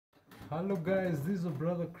Hello guys, this is your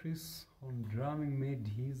brother Chris on Drumming Made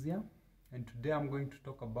Easier, and today I'm going to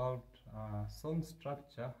talk about song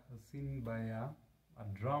structure seen by a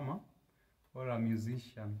drummer or a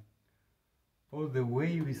musician, or the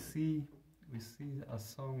way we see a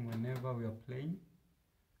song whenever we are playing,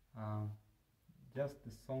 just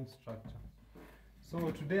the song structure.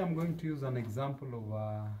 So today I'm going to use an example of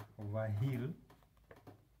a hill.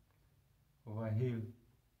 I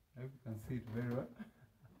hope you can see it very well.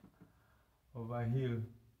 Of a hill,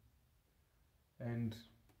 and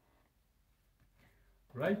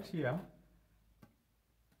right here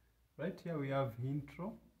we have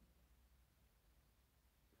intro,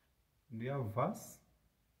 and we have verse,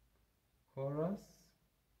 chorus,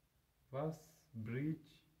 verse,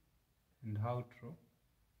 bridge, and outro.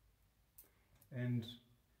 And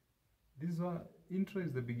this one, intro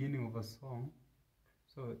is the beginning of a song.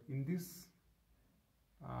 So in this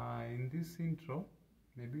intro,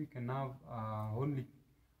 maybe we can have only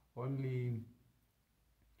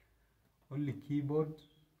keyboard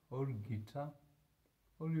or guitar,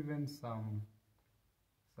 or even some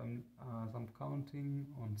counting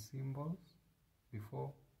on cymbals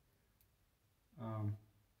before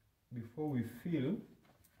we feel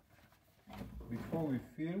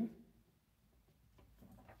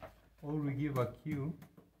or we give a cue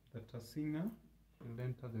that a singer will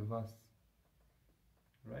enter the verse,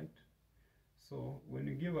 right? So when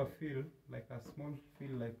you give a feel, like a small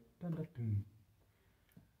feel, like dun dun dun,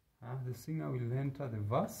 the singer will enter the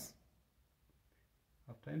verse.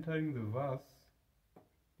 After entering the verse,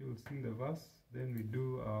 you will sing the verse. Then we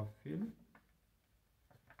do our fill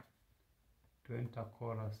to enter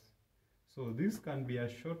chorus. So this can be a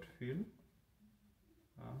short fill,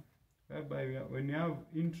 whereby when you have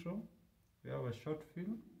intro, we have a short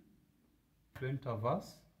fill to enter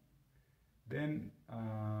verse. Then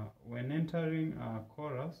when entering a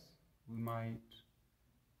chorus, we might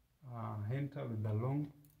enter with a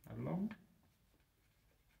long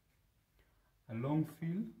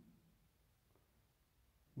fill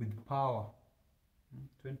with power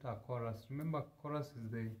to enter a chorus. Remember, chorus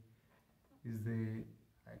is the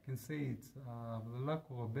I can say it's for the lack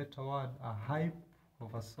of a better word, a hype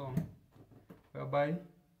of a song, whereby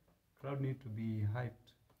crowd need to be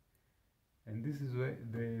hyped, and this is where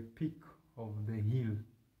the peak of the hill.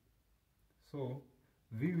 So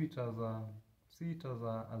view it as see it as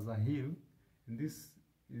a hill, and this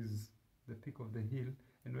is the peak of the hill.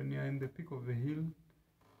 And when you are in the peak of the hill,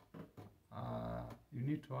 you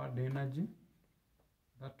need to add energy,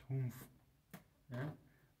 that oomph,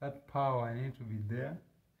 that power need to be there,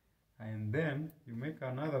 and then you make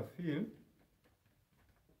another fill,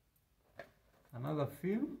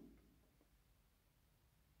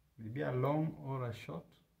 maybe a long or a short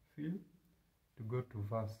fill, to go to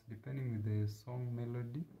verse, depending with the song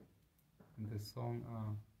melody and the song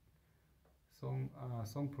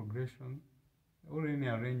progression, or any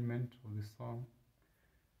arrangement of the song.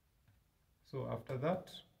 So after that,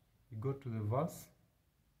 you go to the verse,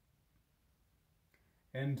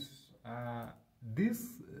 and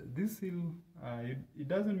this hill, it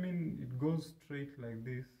doesn't mean it goes straight like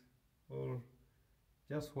this or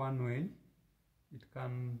just one way. It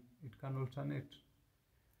can alternate.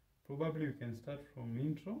 Probably you can start from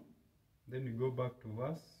intro, then you go back to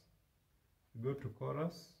verse, you go to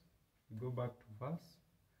chorus, you go back to verse,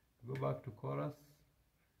 you go back to chorus,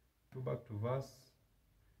 go back to verse.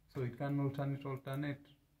 So it can alternate.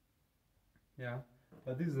 Yeah,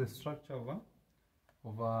 but this is the structure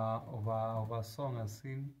of a song as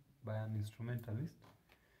seen by an instrumentalist.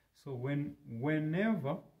 So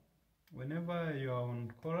whenever you are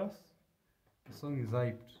on chorus, the song is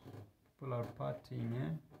hyped, people are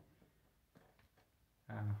partying,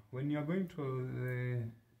 when you are going to the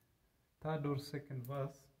third or second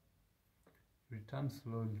verse, return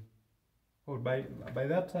slowly. Or by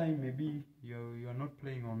that time, maybe you are not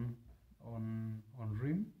playing on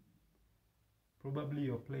rim. Probably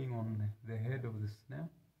you're playing on the head of the snare,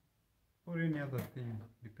 or any other thing,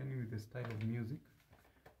 depending with the style of music.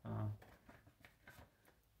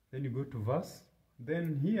 Then you go to verse.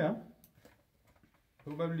 Then here,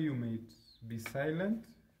 probably you might be silent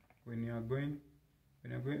when you are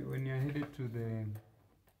headed to the.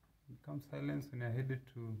 Become silence when you are headed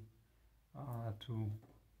to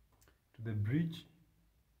the bridge,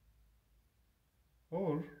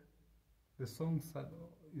 or the song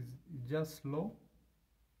is just slow.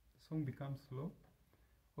 The song becomes slow,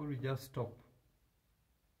 or we just stop.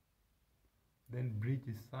 Then bridge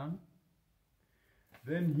is sung.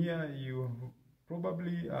 Then here you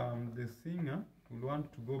probably the singer will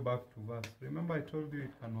want to go back to verse. Remember I told you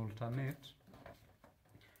it can alternate.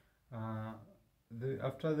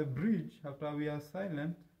 after the bridge, after we are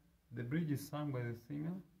silent, the bridge is sung by the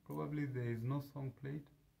singer. Probably there is no song played,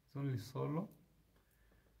 it's only solo.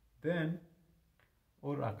 Then,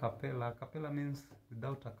 or a cappella. A cappella means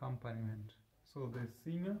without accompaniment. So the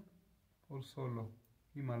singer or solo,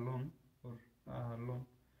 him alone or alone.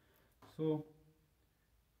 So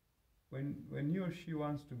when he or she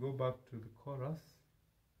wants to go back to the chorus,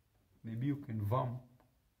 maybe you can vamp.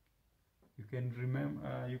 You can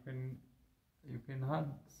remember. You can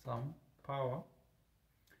add some power.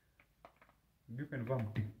 You can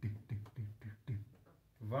vamp, tick, tick, tick, tick, tick, tick.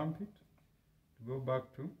 Vamp it to go back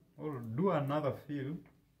to, or do another fill,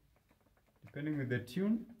 depending with the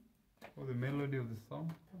tune or the melody of the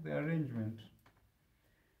song, or the arrangement.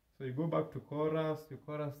 So you go back to chorus. The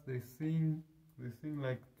chorus they sing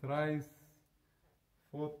like thrice,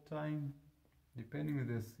 fourth time, depending with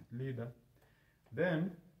the leader.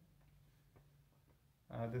 Then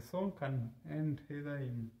the song can end either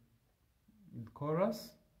in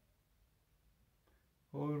chorus,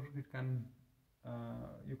 or it can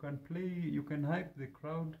you can hype the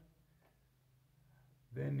crowd,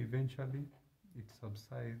 then eventually it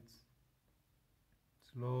subsides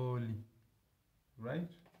slowly, right?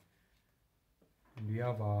 And we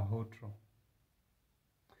have our outro.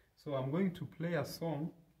 So I'm going to play a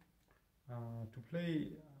song to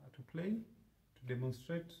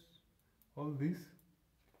demonstrate all this.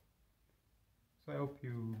 So I hope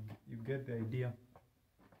you get the idea.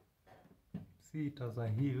 See it as a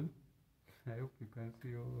hill. I hope you can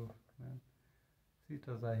see all of that. See it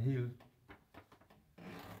as a hill.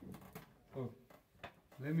 So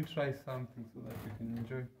let me try something so that you can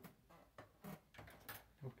enjoy.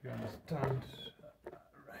 Hope you understand.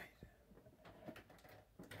 Right.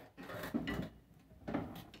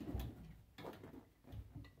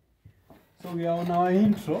 So we are on our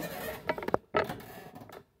intro,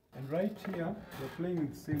 and right here we're playing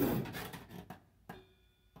with cymbals.